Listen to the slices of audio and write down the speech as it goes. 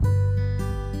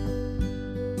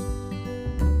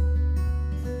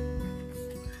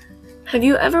Have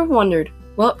you ever wondered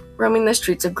what roaming the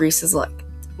streets of Greece is like?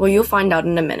 Well, you'll find out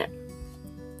in a minute.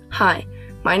 Hi,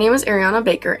 my name is Ariana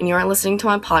Baker, and you are listening to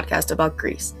my podcast about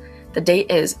Greece. The date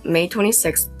is May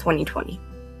 26, 2020.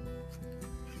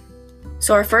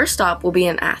 So our first stop will be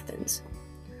in Athens.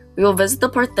 We will visit the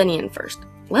Parthenon first.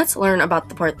 Let's learn about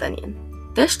the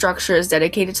Parthenon. This structure is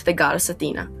dedicated to the goddess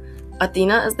Athena.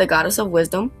 Athena is the goddess of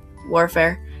wisdom,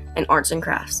 warfare, and arts and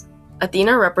crafts.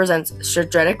 Athena represents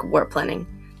strategic war planning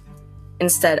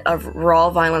instead of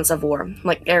raw violence of war,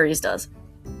 like Ares does.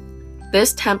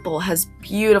 This temple has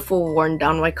beautiful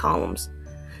worn-down white columns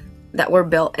that were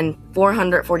built in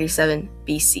 447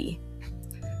 BC.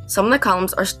 Some of the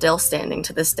columns are still standing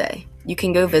to this day. You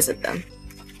can go visit them.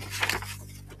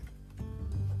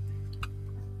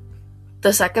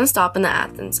 The second stop in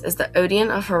Athens is the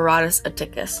Odeon of Herodotus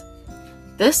Atticus.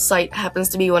 This site happens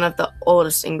to be one of the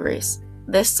oldest in Greece.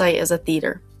 This site is a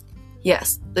theater.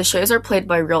 Yes, the shows are played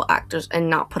by real actors and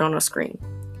not put on a screen.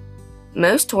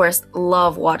 Most tourists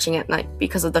love watching at night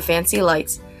because of the fancy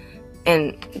lights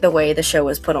and the way the show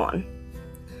is put on.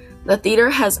 The theater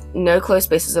has no closed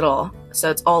spaces at all, so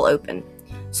it's all open.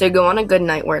 So go on a good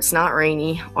night where it's not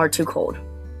rainy or too cold.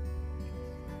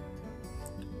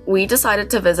 We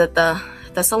decided to visit the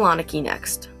Thessaloniki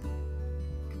next.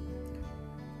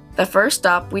 The first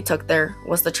stop we took there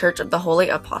was the Church of the Holy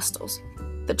Apostles.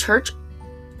 The church's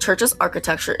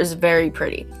architecture is very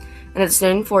pretty, and it's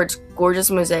known for its gorgeous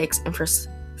mosaics and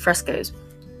frescoes.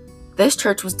 This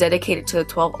church was dedicated to the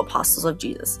 12 apostles of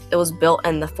Jesus. It was built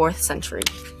in the 4th century.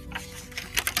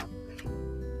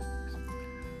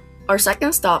 Our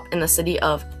second stop in the city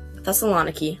of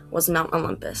Thessaloniki was Mount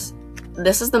Olympus.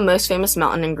 This is the most famous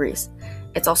mountain in Greece.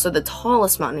 It's also the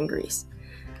tallest mountain in Greece.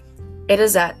 It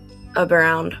is at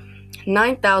around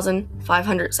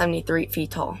 9,573 feet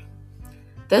tall.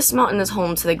 This mountain is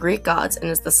home to the Greek gods and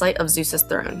is the site of Zeus's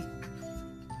throne.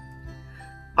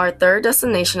 Our third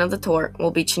destination of the tour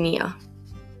will be Chania.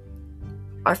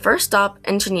 Our first stop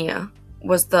in Chania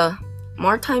was the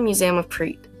Maritime Museum of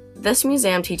Crete. This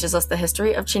museum teaches us the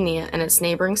history of Chania and its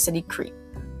neighboring city Crete.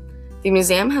 The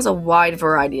museum has a wide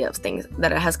variety of things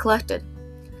that it has collected.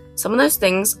 Some of those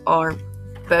things are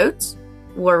boats,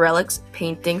 war relics,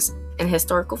 paintings, and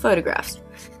historical photographs,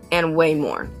 and way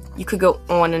more. You could go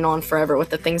on and on forever with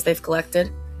the things they've collected.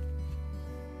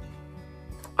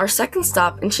 Our second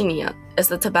stop in Chania is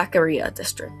the Tabacaria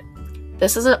district.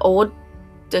 This is an old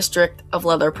district of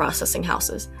leather processing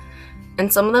houses, and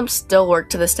some of them still work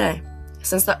to this day.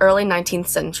 Since the early 19th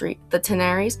century, the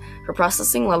tanneries for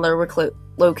processing leather were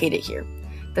located here.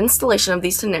 The installation of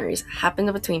these tanneries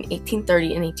happened between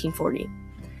 1830 and 1840.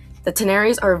 The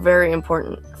tanneries are very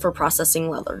important for processing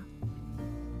leather.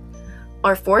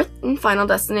 Our fourth and final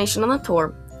destination on the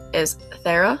tour is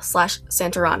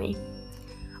Thera/Santorini.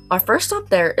 Our first stop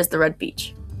there is the Red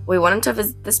Beach. We wanted to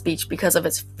visit this beach because of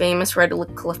its famous red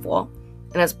cliff wall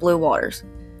and its blue waters.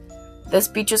 This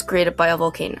beach was created by a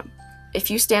volcano.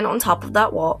 If you stand on top of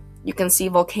that wall, you can see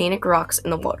volcanic rocks in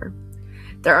the water.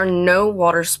 There are no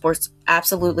water sports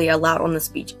absolutely allowed on this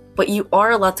beach, but you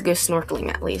are allowed to go snorkeling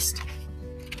at least.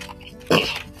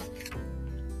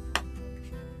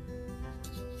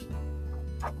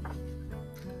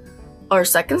 Our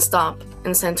second stop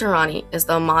in Santorini is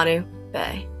the Amado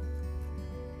Bay.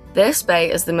 This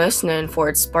bay is the most known for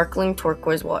its sparkling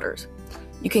turquoise waters.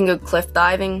 You can go cliff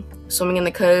diving, swimming in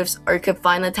the coves, or you could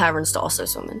find the taverns to also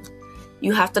swim in.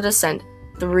 You have to descend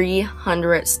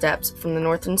 300 steps from the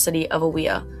northern city of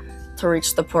Awea to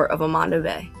reach the port of Amado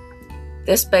Bay.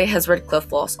 This bay has red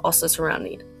cliff walls also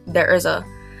surrounding it. There is a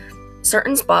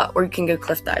certain spot where you can go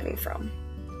cliff diving from.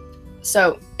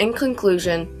 So, in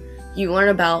conclusion, you learn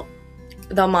about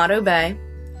the Amado Bay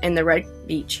and the Red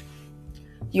Beach.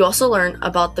 You also learn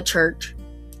about the church.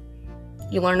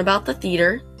 You learn about the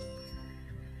theater.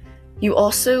 You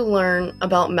also learn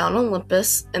about Mount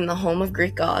Olympus and the home of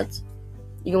Greek gods.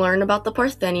 You learn about the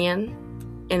Parthenon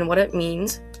and what it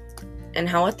means and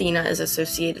how Athena is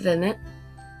associated in it.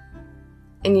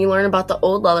 And you learn about the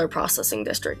old leather processing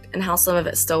district and how some of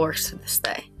it still works to this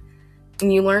day.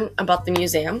 And you learn about the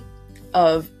Museum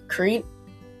of Crete,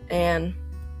 and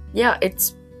yeah,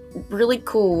 it's really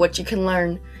cool what you can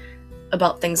learn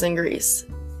about things in Greece.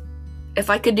 If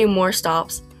I could do more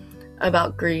stops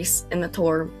about Greece in the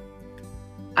tour,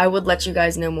 I would let you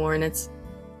guys know more, and it's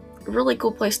a really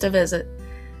cool place to visit.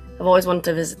 I've always wanted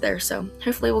to visit there, so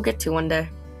hopefully we'll get to one day.